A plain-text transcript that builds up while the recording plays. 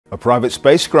A private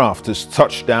spacecraft has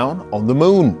touched down on the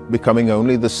moon, becoming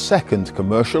only the second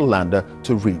commercial lander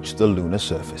to reach the lunar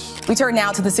surface. We turn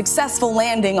now to the successful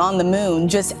landing on the moon.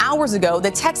 Just hours ago, the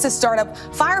Texas startup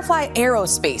Firefly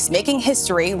Aerospace making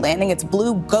history, landing its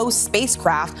Blue Ghost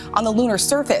spacecraft on the lunar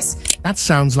surface. That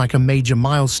sounds like a major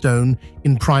milestone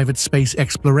in private space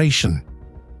exploration.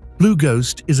 Blue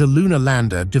Ghost is a lunar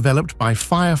lander developed by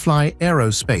Firefly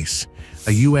Aerospace,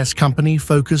 a U.S. company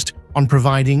focused on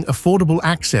providing affordable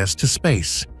access to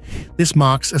space. This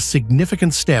marks a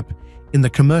significant step in the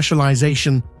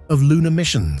commercialization of lunar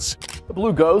missions. The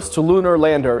Blue Ghost lunar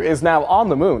lander is now on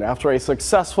the moon after a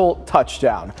successful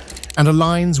touchdown. And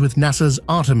aligns with NASA's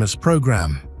Artemis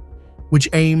program, which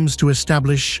aims to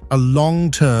establish a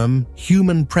long-term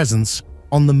human presence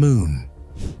on the moon.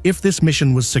 If this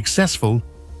mission was successful,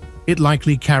 it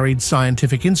likely carried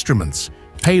scientific instruments,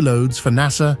 payloads for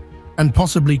NASA, and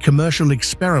possibly commercial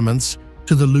experiments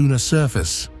to the lunar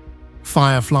surface.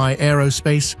 Firefly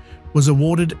Aerospace was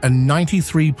awarded a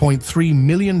 $93.3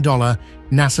 million NASA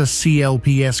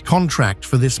CLPS contract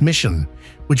for this mission,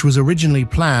 which was originally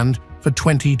planned for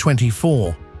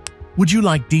 2024. Would you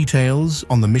like details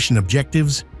on the mission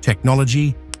objectives,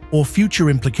 technology, or future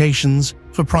implications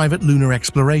for private lunar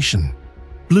exploration?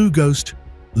 Blue Ghost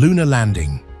lunar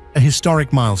landing, a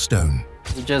historic milestone.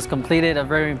 We just completed a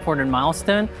very important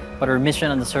milestone, but our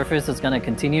mission on the surface is going to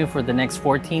continue for the next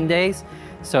 14 days.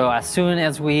 So as soon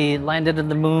as we landed on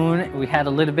the moon, we had a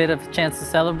little bit of a chance to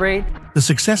celebrate. The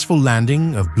successful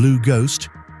landing of Blue Ghost,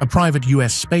 a private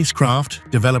U.S. spacecraft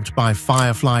developed by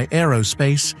Firefly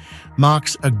Aerospace,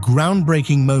 marks a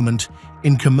groundbreaking moment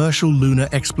in commercial lunar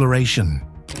exploration.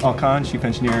 Alcon, Chief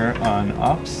Engineer on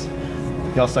Ops.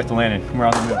 Y'all select the landing. We're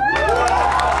on the moon.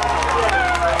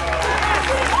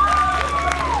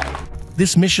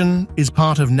 This mission is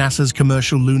part of NASA's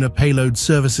Commercial Lunar Payload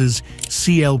Services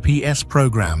 (CLPS)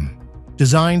 program,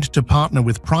 designed to partner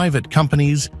with private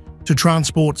companies to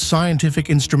transport scientific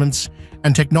instruments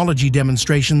and technology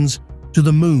demonstrations to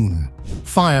the moon.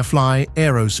 Firefly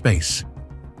Aerospace.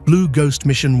 Blue Ghost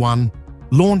Mission 1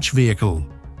 launch vehicle,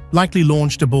 likely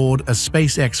launched aboard a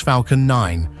SpaceX Falcon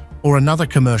 9 or another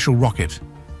commercial rocket.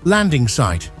 Landing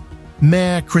site,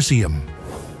 Mare Crisium,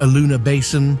 a lunar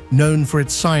basin known for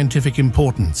its scientific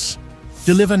importance.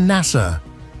 Deliver NASA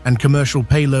and commercial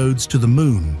payloads to the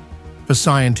moon for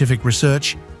scientific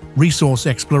research, resource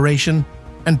exploration,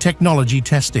 and technology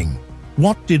testing.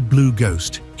 What did Blue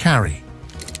Ghost carry?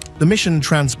 The mission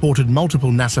transported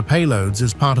multiple NASA payloads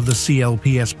as part of the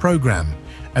CLPS program,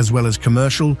 as well as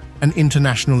commercial and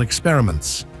international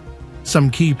experiments. Some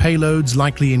key payloads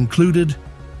likely included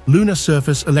Lunar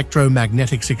Surface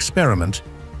Electromagnetics Experiment,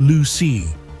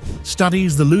 LUSE,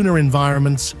 studies the lunar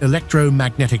environment's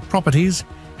electromagnetic properties,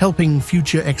 helping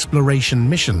future exploration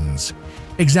missions.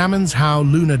 Examines how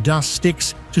lunar dust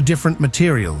sticks to different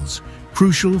materials,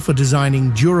 crucial for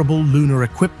designing durable lunar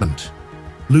equipment.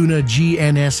 Lunar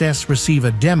GNSS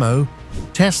Receiver Demo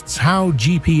tests how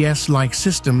GPS-like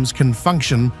systems can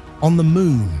function on the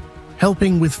moon,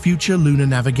 helping with future lunar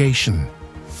navigation.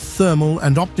 Thermal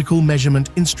and optical measurement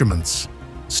instruments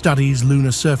studies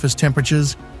lunar surface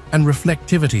temperatures and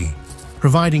reflectivity,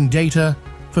 providing data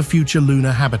for future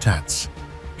lunar habitats.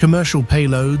 Commercial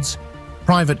payloads,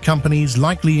 private companies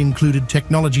likely included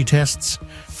technology tests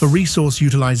for resource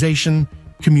utilization,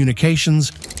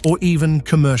 communications, or even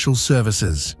commercial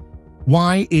services.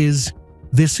 Why is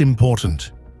this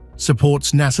important?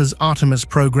 Supports NASA's Artemis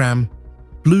program.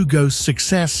 Blue Ghost's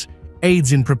success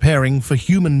aids in preparing for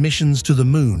human missions to the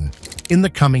moon in the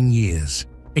coming years.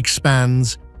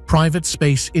 Expands private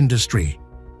space industry.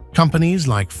 Companies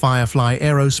like Firefly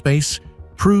Aerospace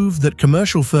prove that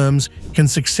commercial firms can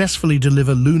successfully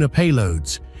deliver lunar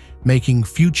payloads, making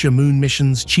future moon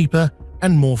missions cheaper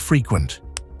and more frequent.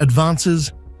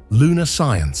 Advances lunar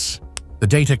science. The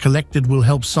data collected will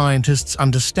help scientists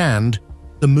understand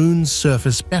the moon's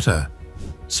surface better,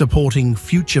 supporting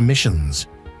future missions,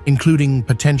 including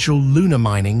potential lunar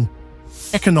mining,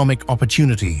 economic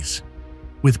opportunities.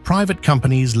 With private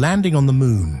companies landing on the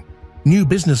moon, new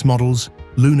business models,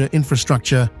 lunar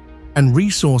infrastructure, and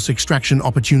resource extraction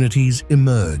opportunities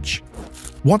emerge.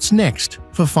 What's next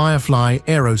for Firefly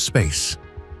Aerospace?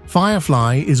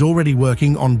 Firefly is already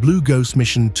working on Blue Ghost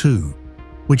Mission 2,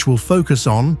 which will focus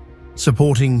on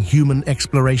supporting human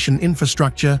exploration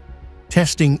infrastructure,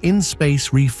 testing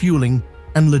in-space refueling,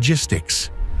 and logistics.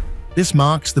 This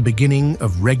marks the beginning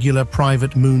of regular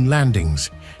private moon landings,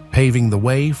 paving the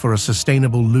way for a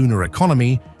sustainable lunar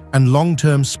economy and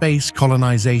long-term space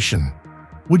colonization.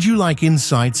 Would you like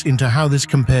insights into how this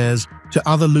compares to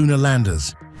other lunar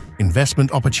landers,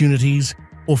 investment opportunities,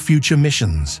 or future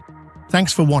missions?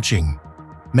 Thanks for watching.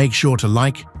 Make sure to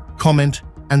like, comment,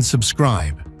 and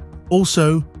subscribe.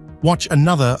 Also, watch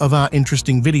another of our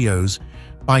interesting videos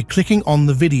by clicking on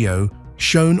the video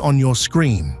shown on your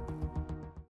screen.